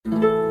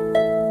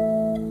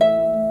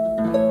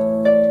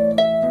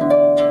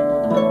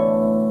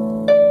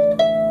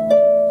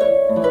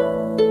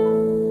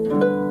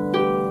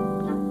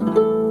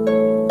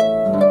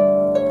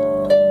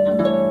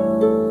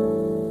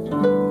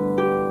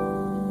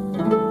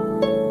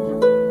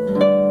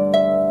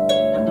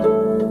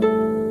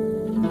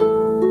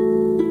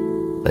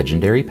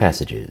Legendary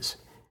Passages,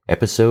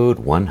 Episode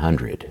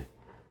 100,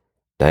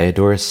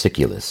 Diodorus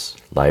Siculus,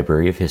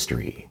 Library of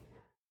History,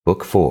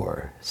 Book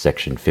 4,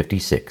 Section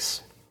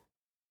 56,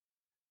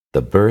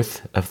 The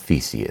Birth of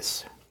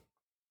Theseus.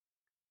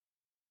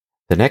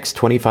 The next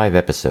 25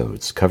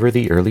 episodes cover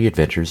the early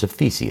adventures of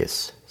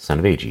Theseus, son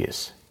of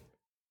Aegeus.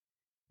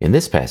 In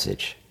this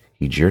passage,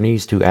 he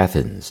journeys to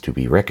Athens to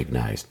be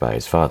recognized by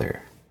his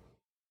father.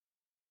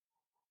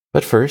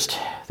 But first,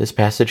 this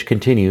passage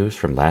continues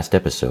from last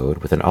episode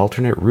with an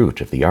alternate route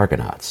of the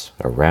Argonauts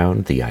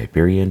around the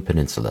Iberian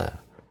Peninsula.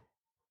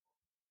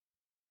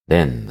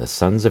 Then the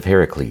sons of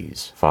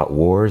Heracles fought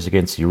wars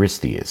against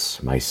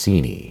Eurystheus,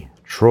 Mycenae,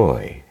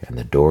 Troy, and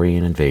the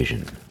Dorian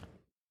invasion.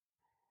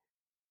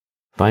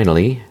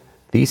 Finally,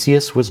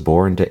 Theseus was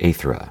born to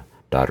Aethra,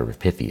 daughter of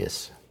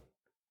Pythias.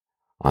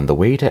 On the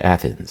way to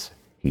Athens,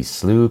 he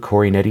slew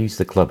Corynetes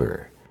the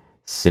clubber,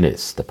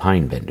 Sinis the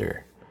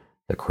pine-bender,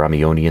 the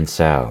Crommyonian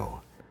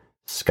sow,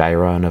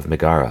 Scyron of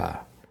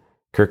Megara,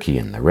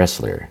 Cercyon the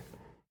wrestler,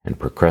 and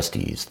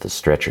Procrustes the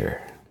stretcher.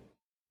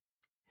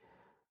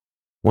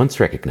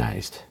 Once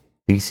recognized,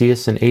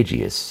 Theseus and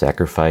Aegeus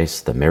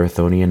sacrificed the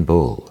Marathonian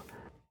bull,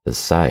 the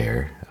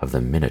sire of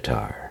the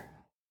Minotaur.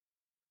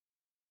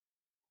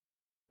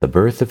 The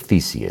Birth of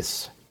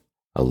Theseus,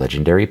 a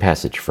legendary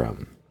passage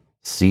from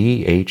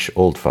C. H.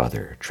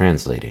 Oldfather,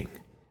 translating,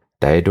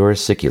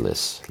 Diodorus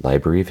Siculus,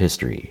 Library of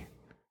History,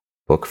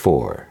 Book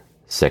 4,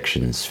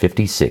 Sections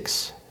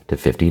 56 to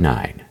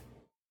 59.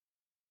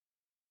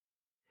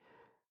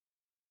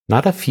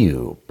 Not a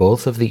few,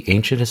 both of the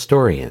ancient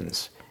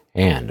historians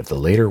and of the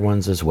later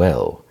ones as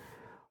well,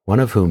 one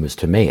of whom is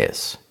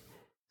Timaeus,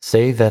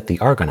 say that the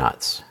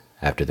Argonauts,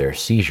 after their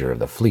seizure of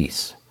the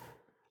fleece,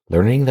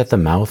 learning that the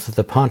mouth of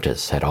the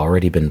Pontus had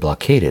already been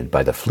blockaded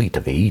by the fleet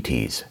of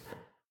Aeetes,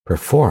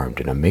 performed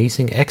an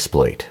amazing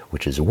exploit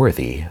which is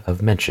worthy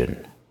of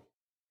mention.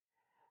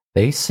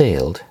 They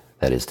sailed,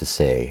 that is to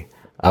say,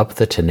 up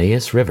the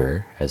Tanais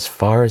River as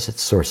far as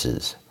its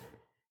sources,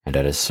 and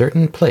at a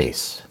certain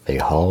place they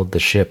hauled the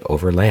ship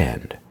over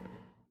land,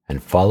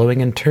 and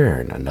following in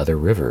turn another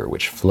river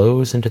which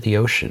flows into the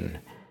ocean,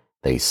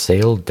 they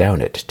sailed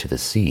down it to the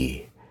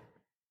sea.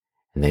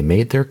 And they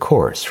made their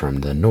course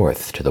from the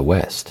north to the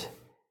west,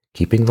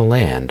 keeping the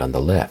land on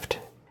the left,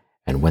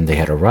 and when they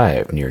had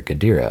arrived near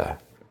Gadira,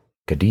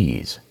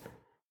 Cadiz,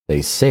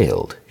 they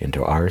sailed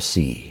into our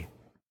sea.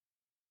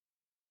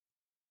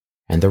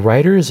 And the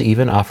writers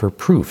even offer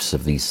proofs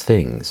of these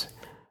things,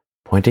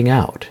 pointing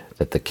out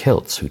that the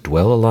Celts who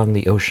dwell along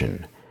the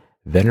ocean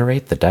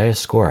venerate the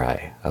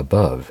Dioscuri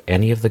above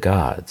any of the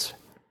gods,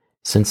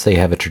 since they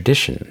have a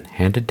tradition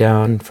handed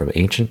down from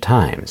ancient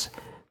times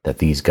that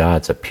these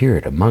gods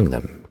appeared among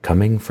them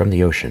coming from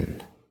the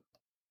ocean.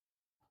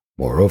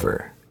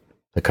 Moreover,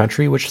 the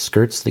country which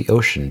skirts the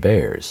ocean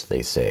bears,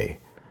 they say,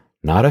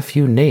 not a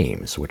few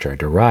names which are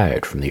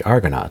derived from the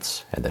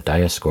Argonauts and the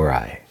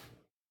Dioscuri.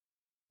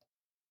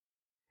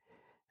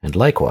 And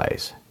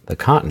likewise, the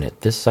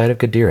continent this side of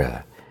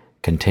Gadira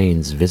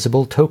contains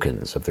visible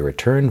tokens of the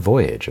return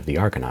voyage of the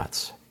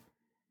Argonauts.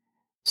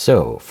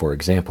 So, for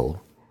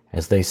example,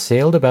 as they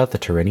sailed about the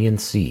Tyrrhenian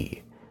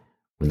Sea,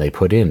 when they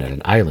put in at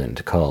an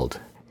island called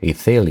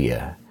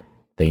Aethalia,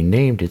 they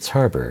named its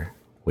harbor,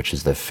 which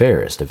is the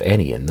fairest of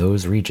any in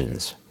those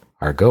regions,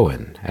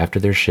 Argoan, after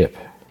their ship,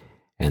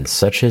 and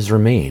such has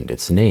remained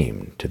its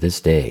name to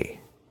this day.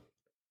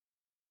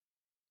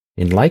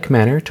 In like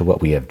manner to what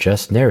we have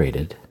just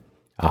narrated,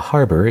 a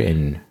harbor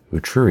in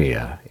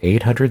Etruria,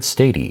 800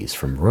 stadies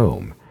from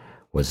Rome,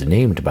 was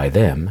named by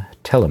them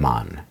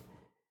Telamon,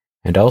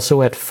 and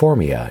also at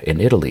Formia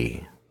in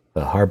Italy,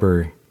 the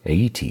harbor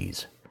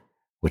Aeetes,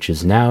 which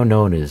is now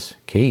known as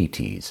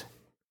Caetes.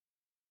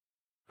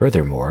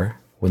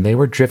 Furthermore, when they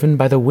were driven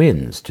by the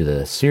winds to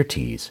the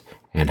Syrtes,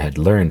 and had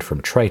learned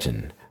from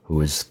Triton, who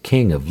was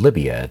king of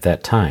Libya at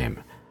that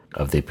time,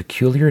 of the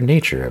peculiar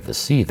nature of the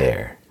sea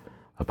there,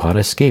 upon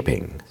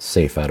escaping,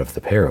 safe out of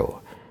the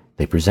peril,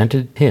 they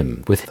presented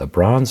him with a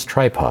bronze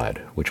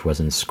tripod which was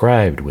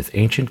inscribed with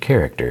ancient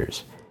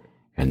characters,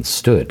 and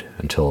stood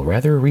until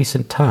rather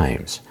recent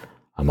times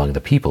among the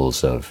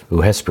peoples of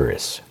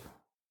Uhesperus.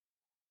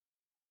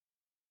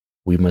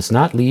 We must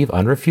not leave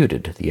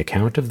unrefuted the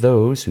account of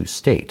those who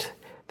state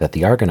that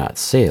the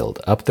Argonauts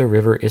sailed up the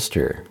river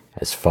Ister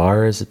as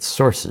far as its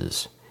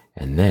sources,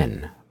 and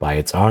then, by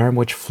its arm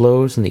which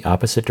flows in the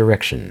opposite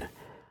direction,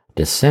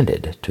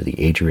 descended to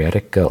the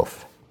Adriatic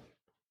Gulf.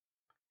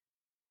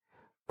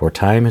 For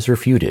time has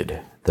refuted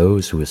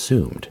those who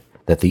assumed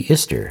that the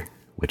Ister,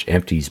 which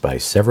empties by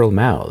several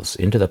mouths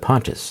into the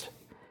Pontus,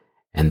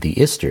 and the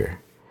Ister,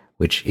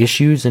 which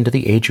issues into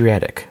the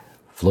Adriatic,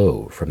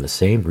 flow from the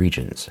same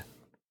regions.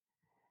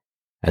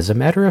 As a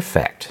matter of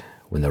fact,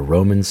 when the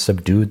Romans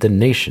subdued the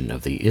nation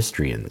of the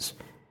Istrians,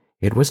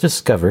 it was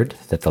discovered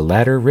that the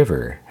latter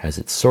river has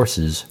its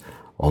sources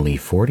only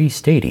 40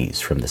 stadies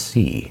from the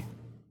sea.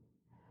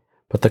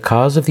 But the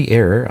cause of the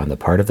error on the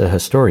part of the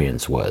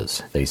historians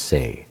was, they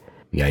say,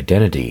 the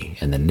identity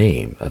and the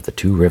name of the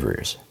two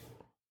rivers.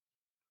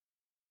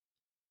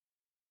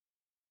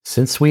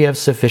 Since we have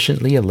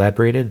sufficiently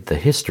elaborated the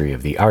history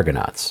of the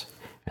Argonauts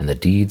and the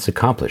deeds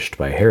accomplished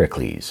by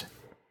Heracles,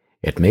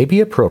 it may be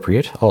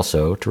appropriate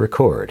also to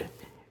record,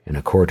 in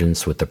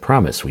accordance with the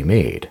promise we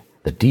made,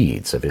 the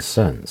deeds of his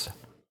sons.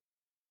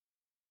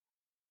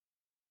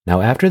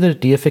 Now after the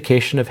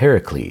deification of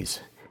Heracles,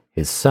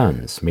 his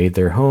sons made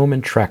their home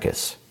in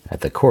Trachis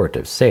at the court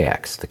of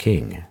Ceyx the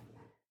king.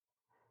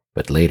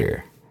 But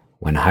later,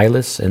 when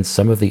Hylas and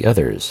some of the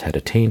others had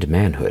attained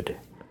manhood,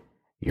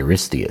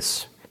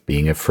 Eurystheus,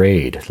 being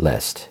afraid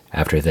lest,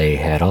 after they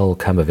had all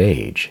come of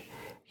age,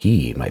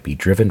 he might be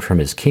driven from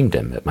his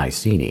kingdom at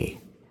Mycenae,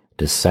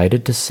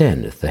 decided to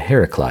send the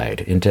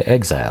Heraclid into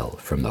exile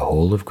from the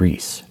whole of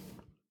Greece.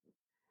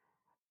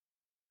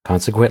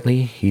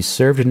 Consequently, he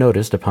served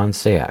notice upon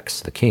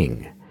Ceyx the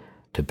king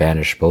to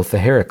banish both the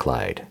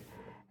Heraclid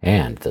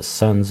and the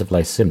sons of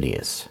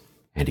Lysimnius,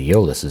 and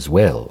Aeolus as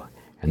well,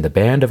 and the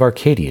band of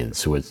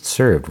Arcadians who had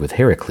served with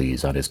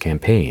Heracles on his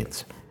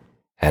campaigns,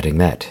 adding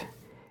that,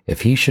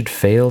 if he should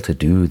fail to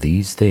do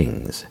these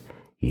things,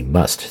 he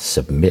must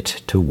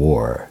submit to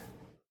war.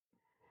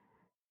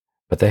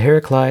 But the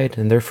Heraclid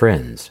and their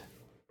friends,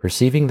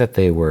 perceiving that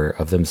they were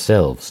of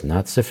themselves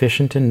not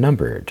sufficient in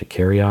number to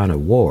carry on a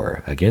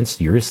war against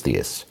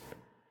Eurystheus,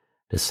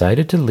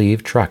 decided to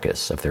leave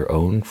Trachis of their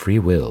own free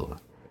will,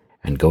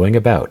 and going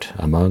about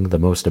among the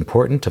most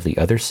important of the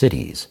other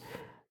cities,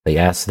 they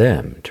asked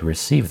them to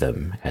receive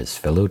them as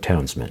fellow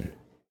townsmen.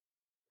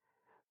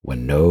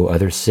 When no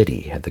other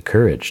city had the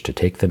courage to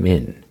take them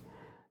in,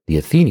 the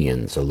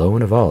Athenians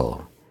alone of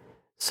all,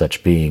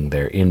 such being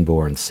their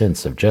inborn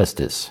sense of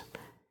justice,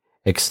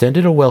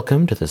 extended a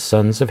welcome to the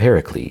sons of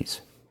Heracles,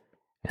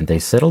 and they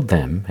settled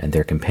them and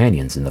their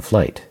companions in the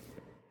flight,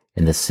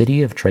 in the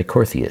city of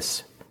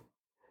Trichorthius,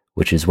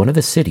 which is one of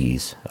the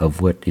cities of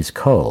what is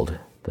called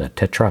the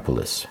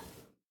Tetrapolis.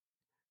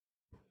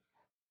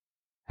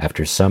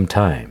 After some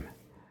time,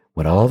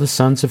 when all the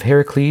sons of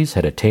Heracles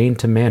had attained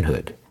to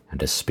manhood,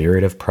 and a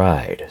spirit of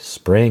pride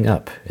sprang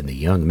up in the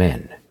young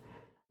men,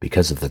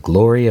 because of the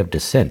glory of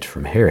descent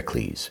from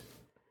Heracles,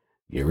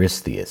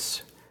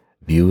 Eurystheus,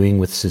 viewing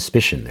with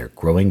suspicion their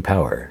growing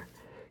power,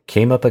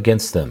 came up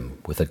against them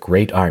with a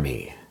great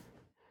army.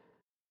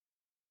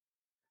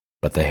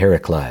 But the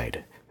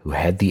Heraclid, who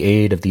had the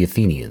aid of the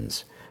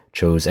Athenians,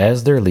 chose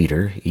as their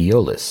leader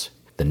Aeolus,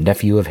 the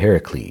nephew of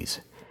Heracles,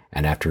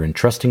 and after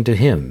entrusting to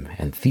him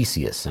and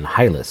Theseus and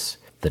Hylas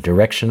the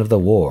direction of the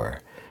war,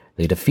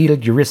 they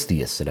defeated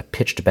Eurystheus in a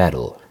pitched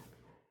battle.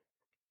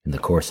 In the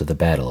course of the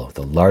battle,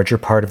 the larger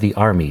part of the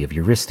army of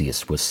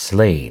Eurystheus was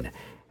slain,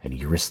 and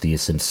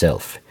Eurystheus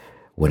himself,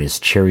 when his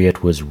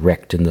chariot was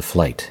wrecked in the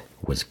flight,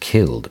 was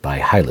killed by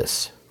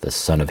Hylas, the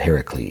son of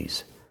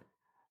Heracles.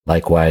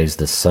 Likewise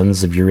the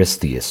sons of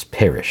Eurystheus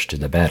perished in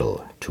the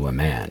battle to a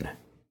man.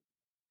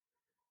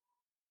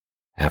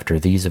 After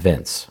these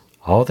events,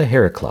 all the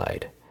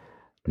Heraclid,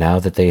 now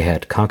that they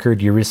had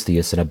conquered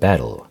Eurystheus in a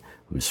battle,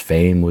 whose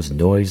fame was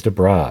noised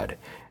abroad,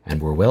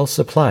 and were well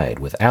supplied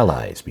with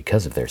allies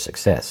because of their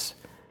success,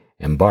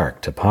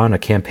 embarked upon a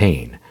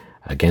campaign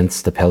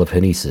against the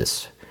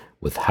Peloponnesus,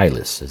 with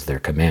Hylas as their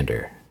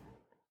commander.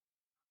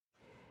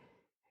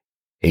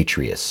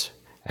 Atreus,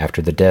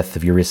 after the death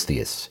of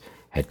Eurystheus,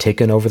 had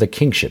taken over the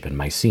kingship in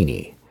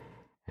Mycenae,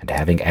 and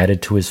having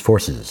added to his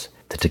forces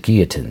the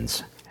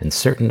Tegeatans and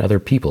certain other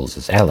peoples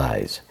as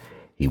allies,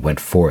 he went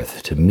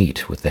forth to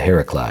meet with the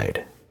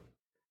Heraclid.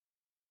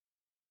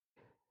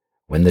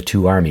 When the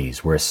two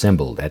armies were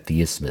assembled at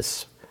the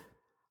isthmus,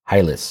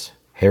 Hylas,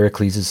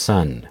 Heracles'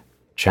 son,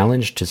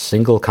 challenged to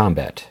single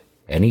combat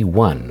any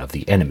one of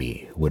the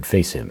enemy who would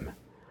face him,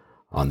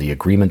 on the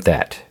agreement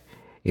that,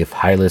 if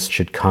Hylas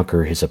should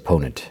conquer his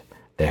opponent,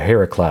 the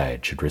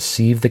Heraclid should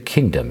receive the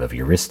kingdom of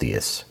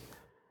Eurystheus,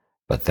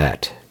 but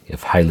that,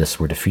 if Hylas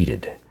were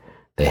defeated,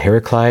 the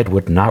Heraclid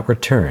would not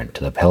return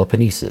to the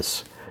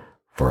Peloponnesus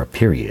for a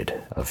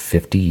period of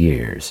 50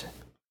 years.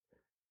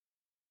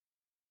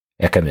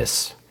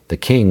 Echamus, the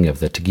king of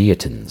the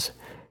Tegeatans,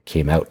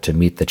 came out to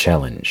meet the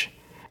challenge,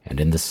 and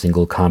in the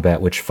single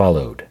combat which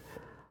followed,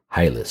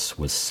 Hylas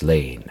was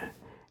slain,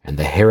 and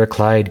the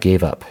Heraclid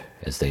gave up,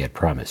 as they had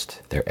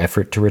promised, their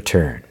effort to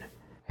return,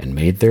 and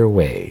made their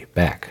way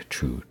back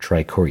to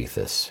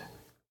Trichorthius.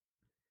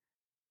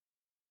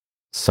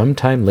 Some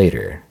time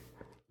later,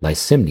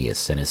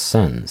 Lysimnius and his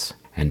sons,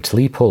 and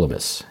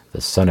Tlepolemus,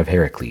 the son of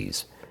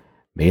Heracles,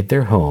 made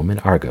their home in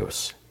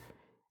Argos,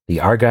 the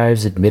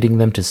Argives admitting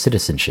them to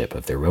citizenship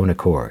of their own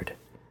accord.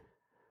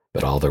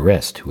 But all the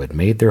rest who had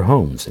made their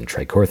homes in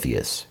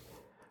Trichorthius,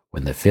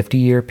 when the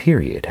 50-year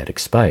period had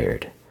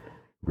expired,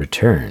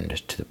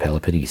 returned to the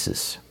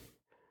Peloponnesus.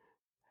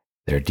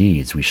 Their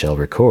deeds we shall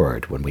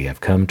record when we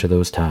have come to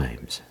those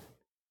times.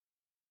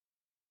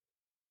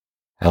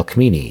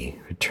 Alcmene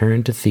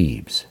returned to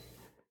Thebes,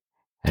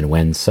 and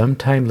when some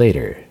time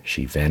later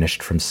she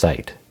vanished from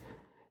sight,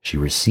 she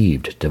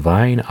received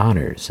divine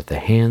honors at the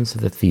hands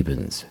of the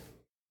Thebans.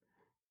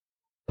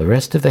 The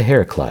rest of the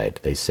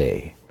Heraclid, they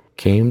say,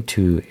 came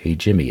to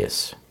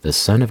Aegimeus, the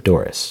son of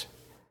Doris,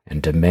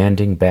 and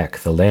demanding back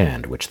the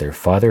land which their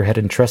father had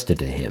entrusted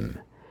to him,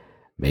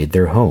 made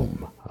their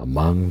home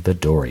among the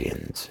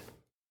Dorians.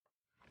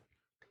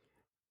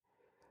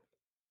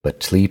 But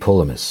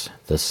Tlepolemus,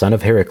 the son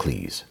of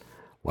Heracles,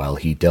 while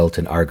he dealt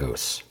in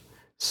Argos,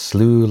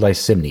 slew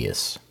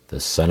Licymnius,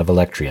 the son of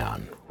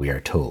Electron, we are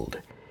told,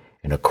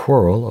 in a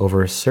quarrel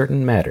over a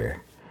certain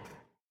matter,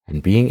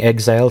 and being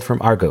exiled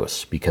from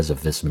Argos because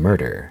of this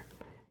murder,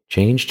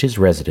 changed his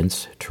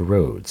residence to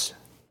Rhodes.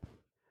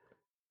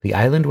 The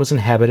island was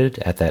inhabited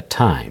at that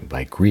time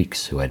by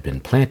Greeks who had been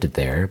planted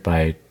there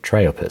by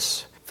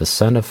Triopas, the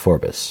son of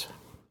Phorbas.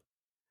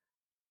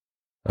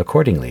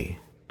 Accordingly,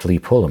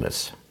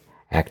 Tlepolemus,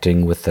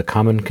 acting with the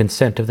common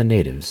consent of the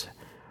natives,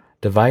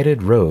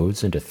 divided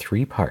Rhodes into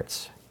 3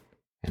 parts,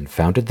 and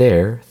founded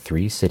there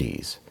 3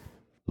 cities,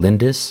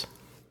 Lindus,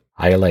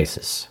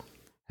 Ialysus,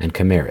 and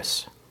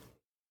Camerus.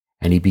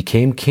 And he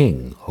became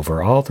king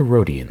over all the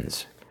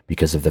Rhodians,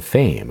 because of the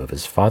fame of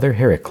his father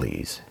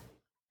Heracles,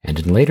 and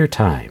in later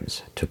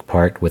times took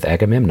part with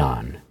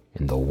Agamemnon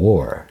in the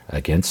war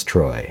against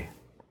Troy.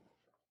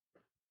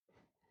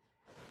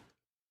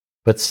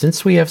 But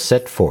since we have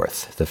set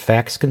forth the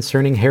facts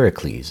concerning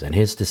Heracles and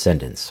his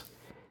descendants,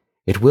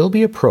 it will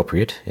be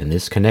appropriate in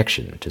this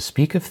connection to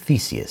speak of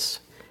Theseus,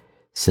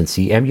 since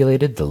he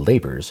emulated the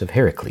labors of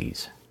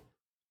Heracles.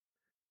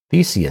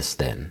 Theseus,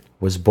 then,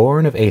 was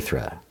born of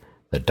Aethra,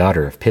 the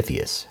daughter of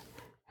Pythias,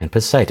 and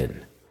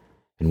Poseidon,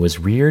 and was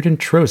reared in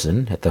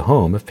Troezen at the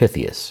home of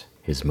Pythias,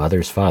 his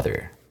mother's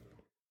father.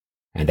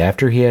 And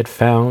after he had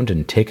found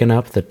and taken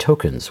up the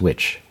tokens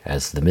which,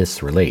 as the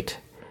myths relate,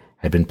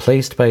 had been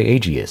placed by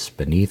Aegeus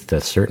beneath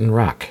a certain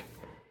rock,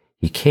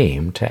 he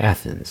came to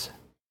Athens.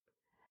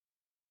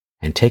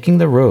 And taking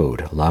the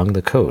road along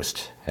the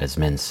coast, as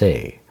men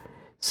say,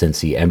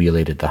 since he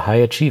emulated the high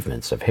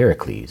achievements of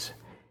Heracles,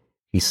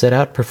 he set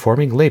out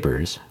performing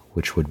labors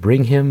which would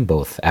bring him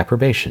both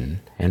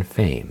approbation and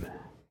fame.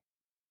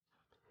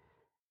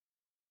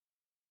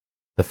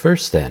 The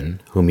first,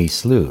 then, whom he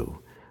slew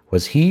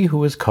was he who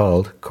was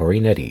called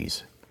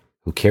Corynetes,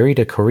 who carried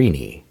a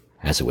coryne,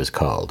 as it was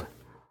called,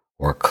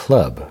 or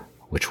club,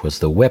 which was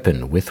the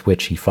weapon with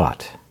which he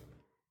fought,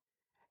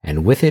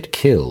 and with it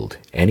killed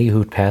any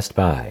who passed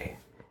by.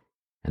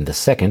 And the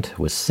second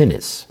was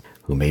Sinis,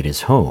 who made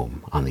his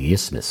home on the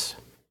isthmus.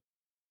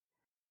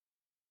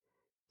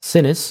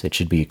 Sinis, it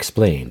should be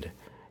explained,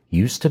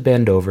 used to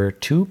bend over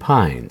 2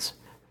 pines,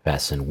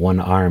 fasten 1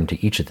 arm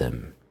to each of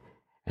them,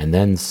 and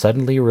then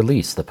suddenly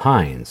release the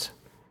pines,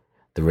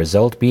 the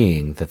result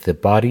being that the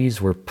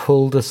bodies were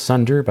pulled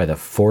asunder by the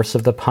force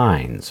of the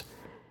pines,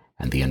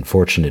 and the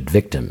unfortunate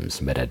victims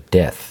met a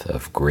death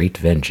of great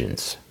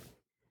vengeance.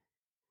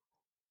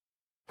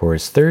 For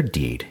his third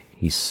deed,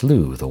 he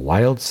slew the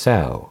wild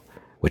sow,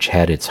 which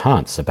had its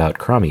haunts about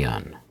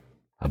Crommyon,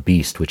 a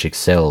beast which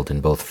excelled in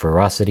both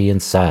ferocity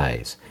and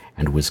size,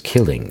 and was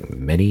killing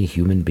many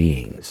human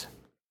beings.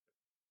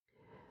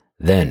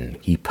 Then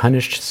he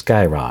punished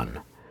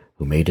Scyron,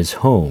 who made his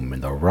home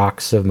in the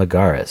rocks of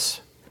Megaris,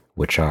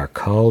 which are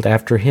called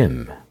after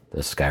him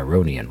the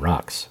Scironian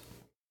rocks.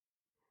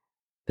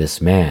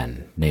 This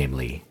man,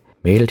 namely,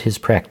 made it his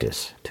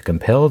practice to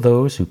compel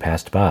those who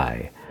passed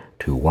by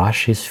to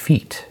wash his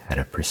feet at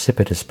a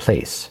precipitous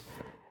place,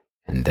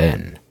 and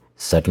then,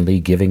 suddenly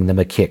giving them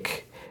a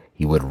kick,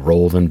 he would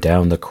roll them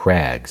down the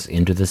crags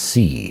into the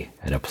sea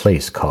at a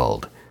place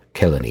called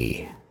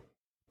Kelene,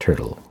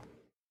 turtle.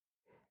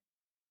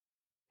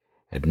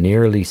 At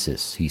near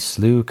Eleusis he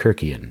slew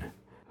Cercyon,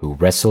 who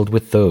wrestled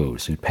with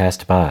those who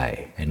passed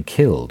by and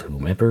killed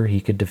whomever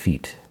he could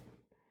defeat.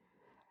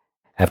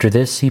 After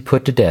this he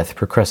put to death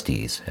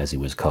Procrustes, as he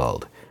was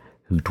called,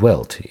 who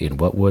dwelt in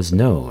what was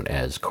known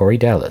as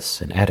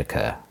Corydalus in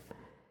Attica.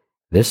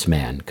 This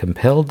man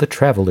compelled the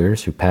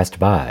travelers who passed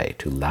by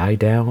to lie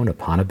down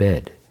upon a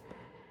bed,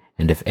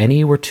 and if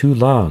any were too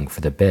long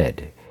for the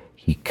bed,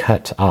 he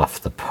cut off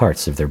the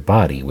parts of their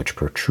body which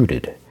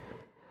protruded,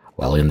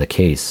 while in the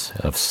case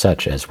of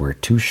such as were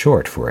too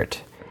short for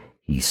it,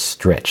 he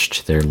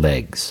stretched their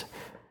legs,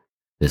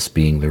 this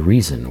being the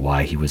reason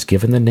why he was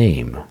given the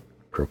name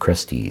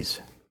Procrustes.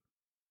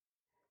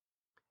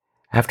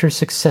 After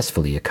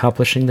successfully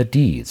accomplishing the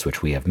deeds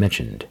which we have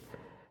mentioned,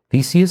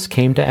 Theseus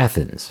came to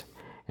Athens,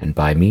 and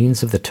by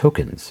means of the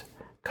tokens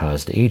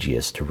caused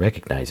Aegeus to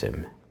recognize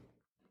him.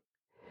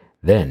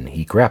 Then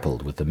he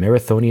grappled with the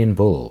Marathonian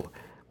bull,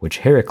 which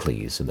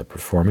Heracles, in the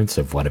performance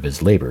of one of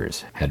his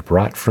labors, had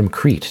brought from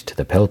Crete to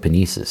the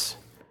Peloponnesus,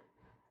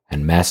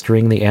 and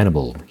mastering the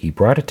animal, he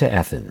brought it to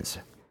Athens.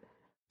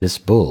 This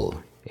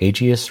bull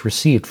Aegeus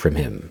received from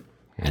him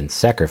and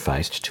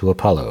sacrificed to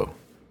Apollo.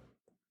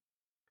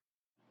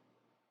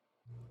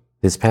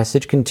 This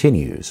passage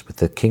continues with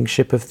the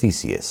kingship of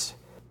Theseus,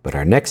 but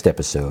our next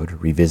episode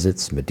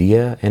revisits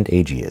Medea and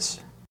Aegeus.